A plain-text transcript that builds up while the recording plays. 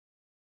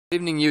Good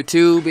evening,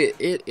 YouTube.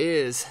 It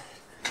is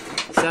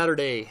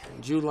Saturday,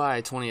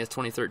 July 20th,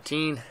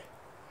 2013,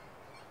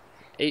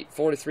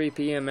 8:43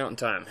 p.m. Mountain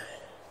Time.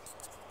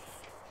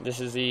 This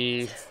is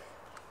the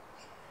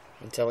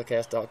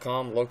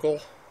Intellicast.com local.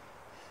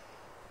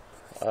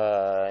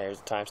 Here's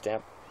the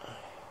timestamp.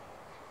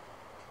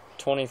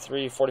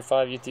 23:45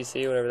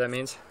 UTC, whatever that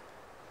means.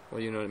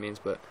 Well, you know what it means,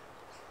 but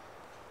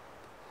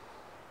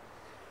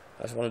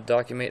I just want to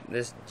document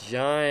this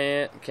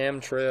giant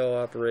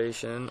chemtrail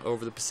operation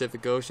over the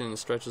Pacific Ocean. It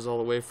stretches all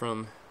the way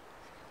from,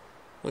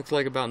 looks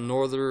like about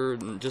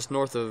just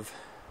north of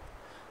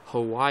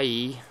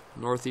Hawaii,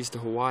 northeast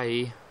of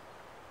Hawaii,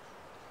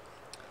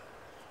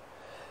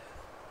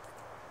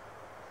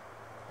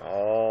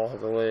 all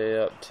the way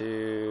up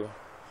to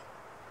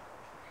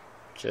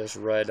just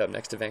right up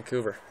next to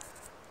Vancouver.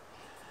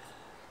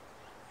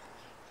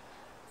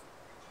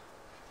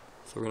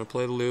 So we're going to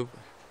play the loop.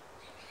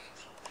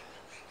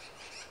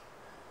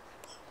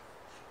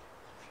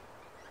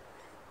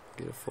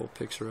 Get a full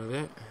picture of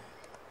it.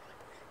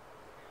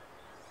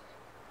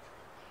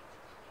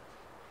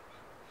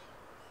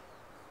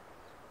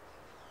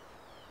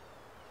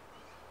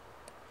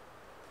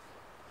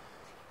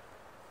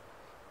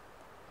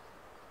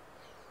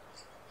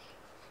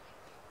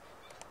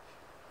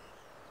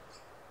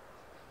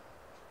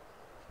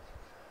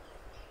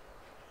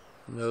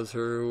 And those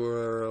who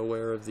are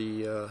aware of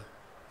the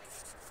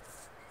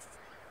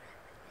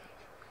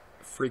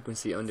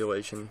frequency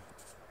undulation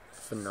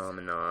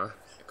phenomena,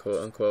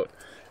 quote unquote,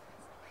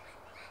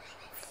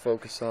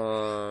 focus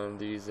on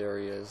these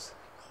areas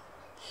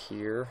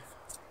here.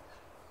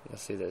 You'll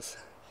see this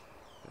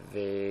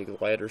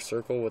vague lighter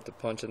circle with the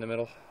punch in the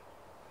middle,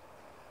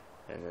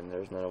 and then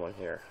there's another one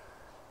here.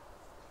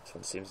 This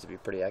one seems to be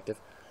pretty active.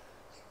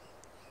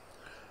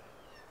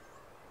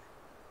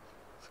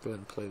 Let's go ahead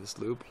and play this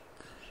loop.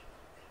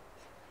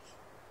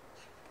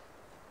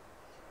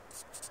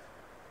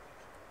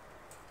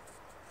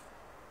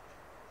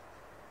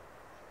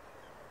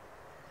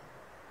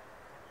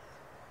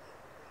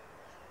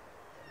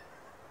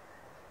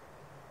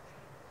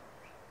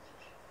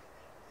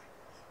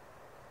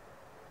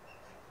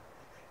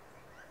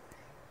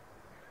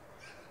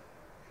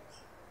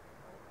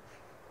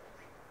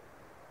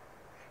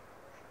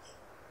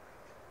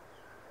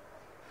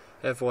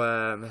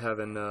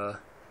 FYI,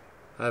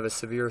 I have a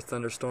severe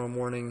thunderstorm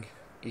warning,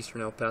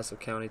 eastern El Paso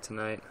County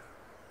tonight.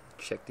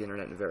 Check the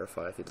internet and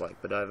verify if you'd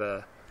like. But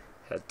I've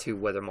had two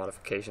weather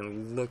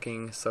modification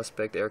looking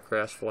suspect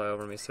aircrafts fly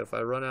over me. So if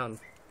I run out and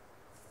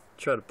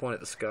try to point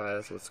at the sky,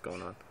 that's what's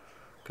going on.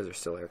 Because there's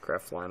still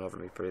aircraft flying over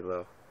me pretty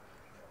low.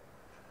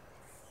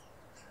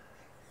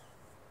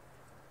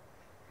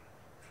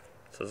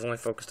 So I was only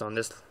focused on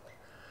this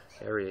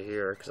area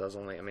here because I was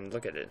only,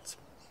 look at it.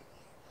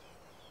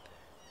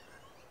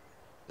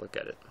 Look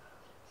at it.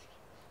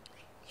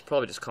 It's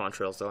probably just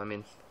contrails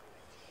though.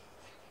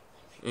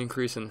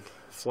 Increase in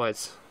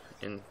flights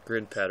in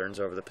grid patterns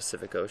over the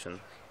Pacific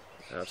Ocean.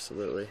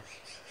 Absolutely.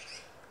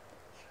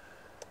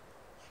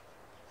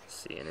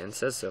 CNN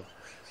says so.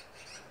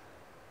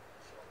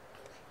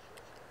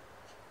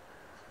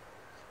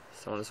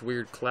 So on this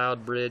weird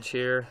cloud bridge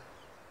here,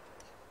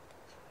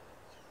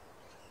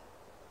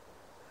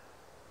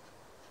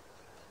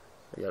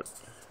 we got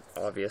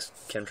obvious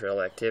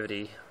chemtrail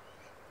activity.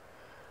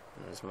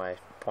 There's my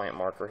point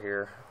marker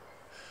here.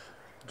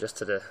 Just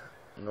to the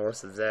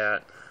north of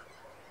that,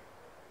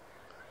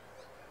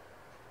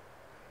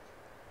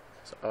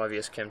 it's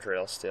obvious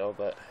chemtrail still,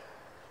 but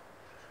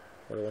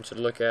what I want you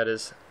to look at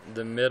is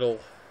the middle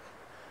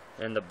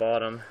and the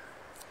bottom.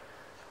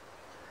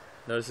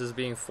 Notice this is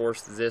being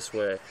forced this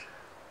way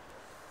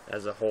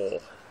as a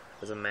whole,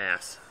 as a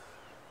mass,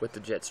 with the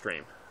jet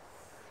stream.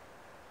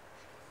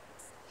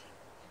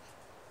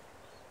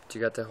 But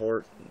you got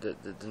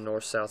the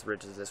north-south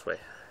ridges this way.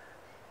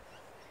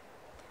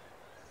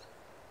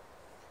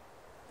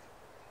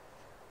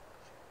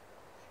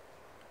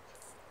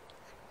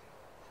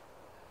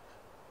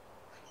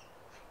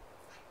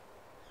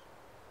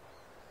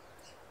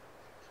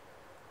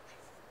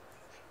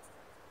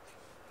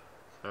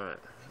 Alright,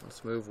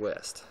 let's move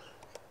west.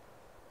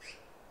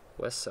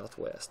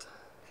 West-southwest.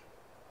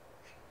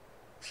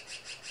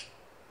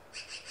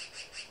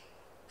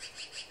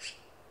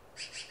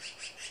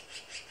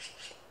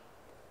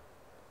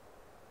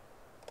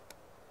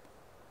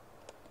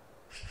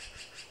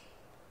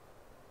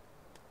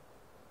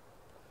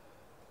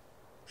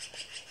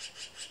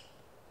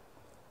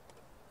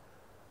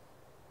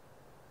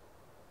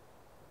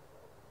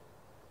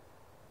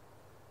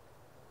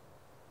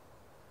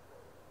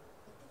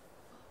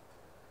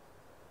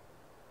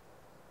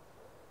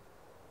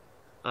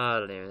 I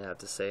don't even have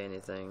to say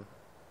anything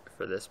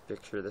for this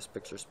picture. This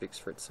picture speaks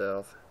for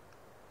itself.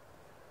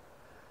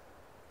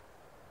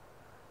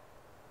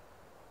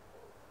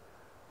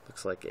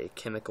 Looks like a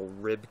chemical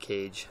rib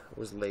cage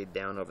was laid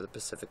down over the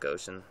Pacific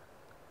Ocean.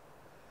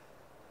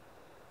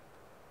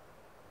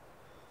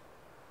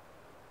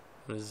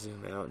 I'm going to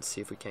zoom out and see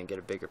if we can't get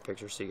a bigger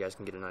picture so you guys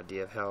can get an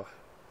idea of how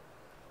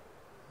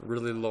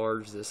really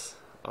large this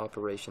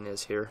operation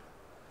is here.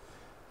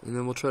 And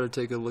then we'll try to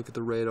take a look at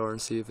the radar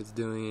and see if it's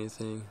doing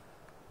anything.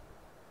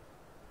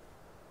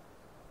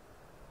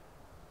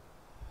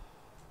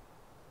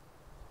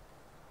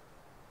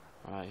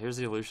 Alright, here's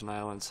the Aleutian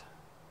Islands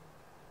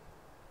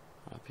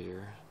up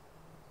here.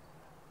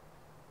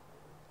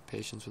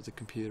 Patience with the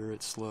computer,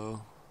 it's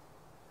slow.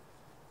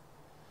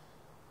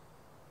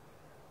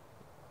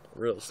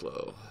 Real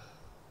slow.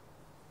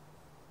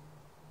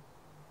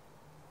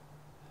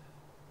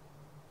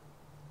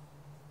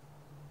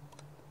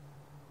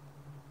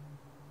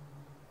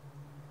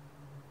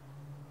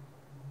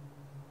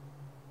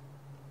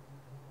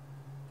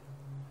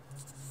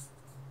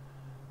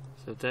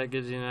 So if that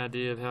gives you an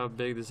idea of how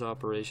big this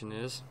operation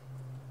is.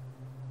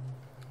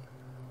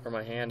 Where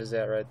my hand is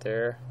at right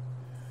there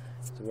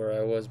is where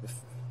I was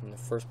in the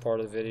first part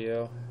of the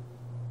video.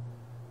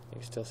 You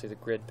can still see the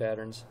grid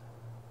patterns.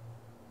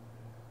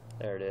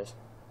 There it is.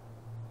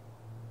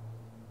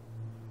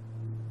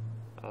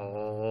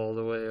 All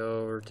the way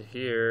over to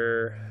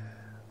here.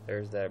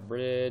 There's that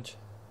bridge.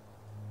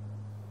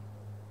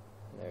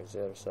 And there's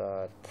the other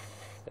side.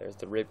 There's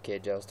the rib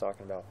cage I was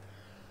talking about.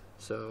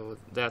 So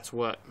that's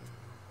what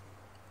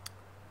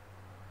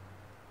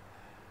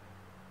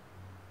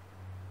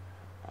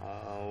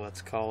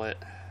let's call it,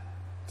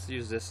 let's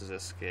use this as a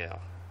scale.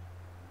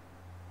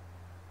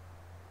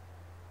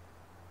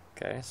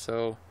 Okay,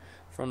 so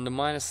from the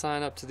minus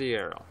sign up to the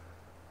arrow.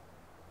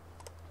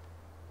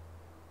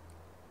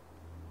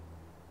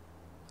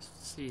 Let's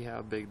see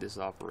how big this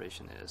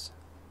operation is.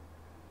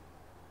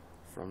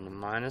 From the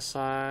minus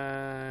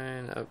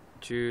sign up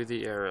to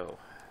the arrow.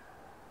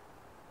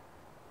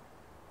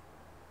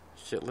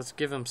 Shit, let's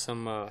give him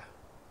some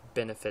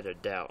benefit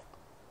of doubt.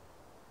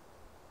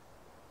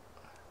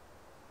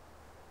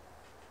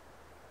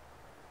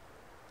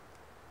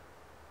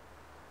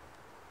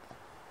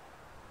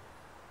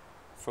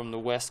 From the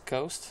west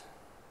coast,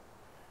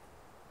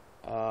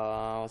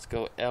 let's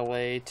go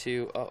LA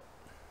to, oh,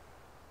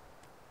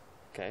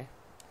 okay.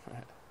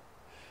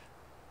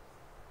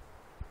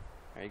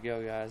 There you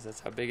go, guys, that's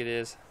how big it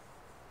is.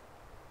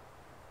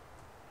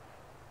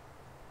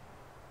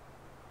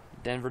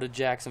 Denver to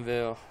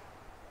Jacksonville,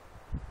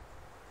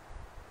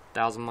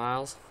 1,000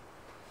 miles.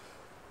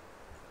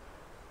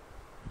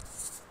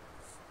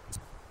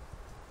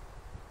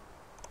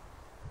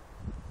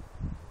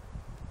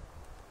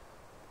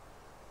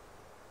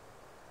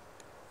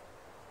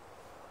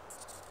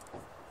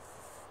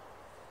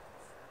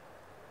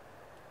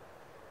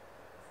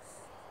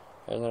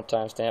 There's no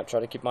timestamp. Try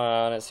to keep my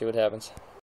eye on it, see what happens.